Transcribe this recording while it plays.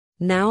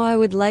Now I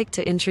would like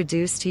to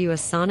introduce to you a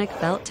sonic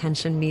belt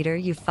tension meter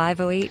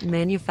U-508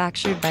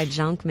 manufactured by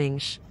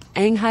Zhongming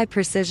Anghai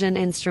Precision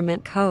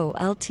Instrument Co.,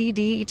 Ltd.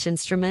 Each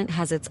instrument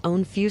has its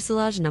own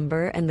fuselage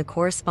number and the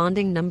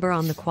corresponding number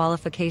on the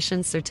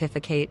qualification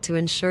certificate to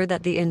ensure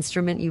that the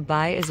instrument you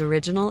buy is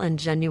original and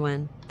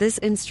genuine. This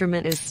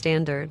instrument is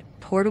standard,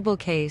 portable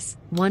case,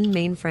 1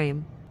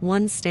 mainframe,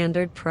 1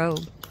 standard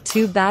probe,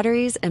 2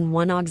 batteries and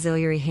 1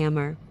 auxiliary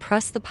hammer.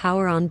 Press the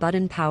power on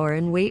button power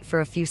and wait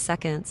for a few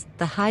seconds.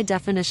 The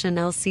high-definition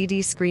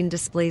LCD screen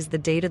displays the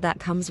data that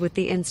comes with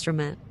the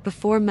instrument.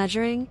 Before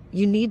measuring,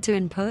 you need to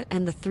input,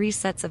 and the 3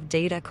 sets of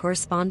data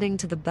corresponding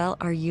to the belt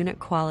are unit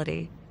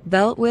quality.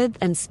 Belt width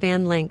and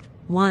span length.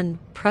 1.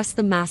 Press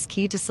the mask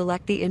key to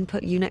select the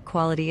input unit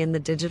quality in the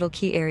digital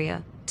key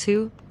area.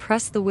 2.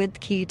 Press the width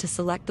key to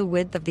select the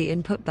width of the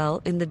input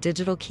belt in the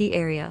digital key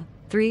area.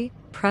 3.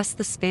 Press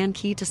the span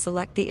key to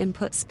select the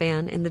input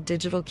span in the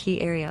digital key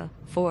area.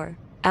 4.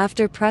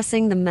 After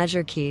pressing the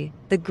measure key,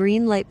 the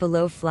green light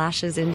below flashes in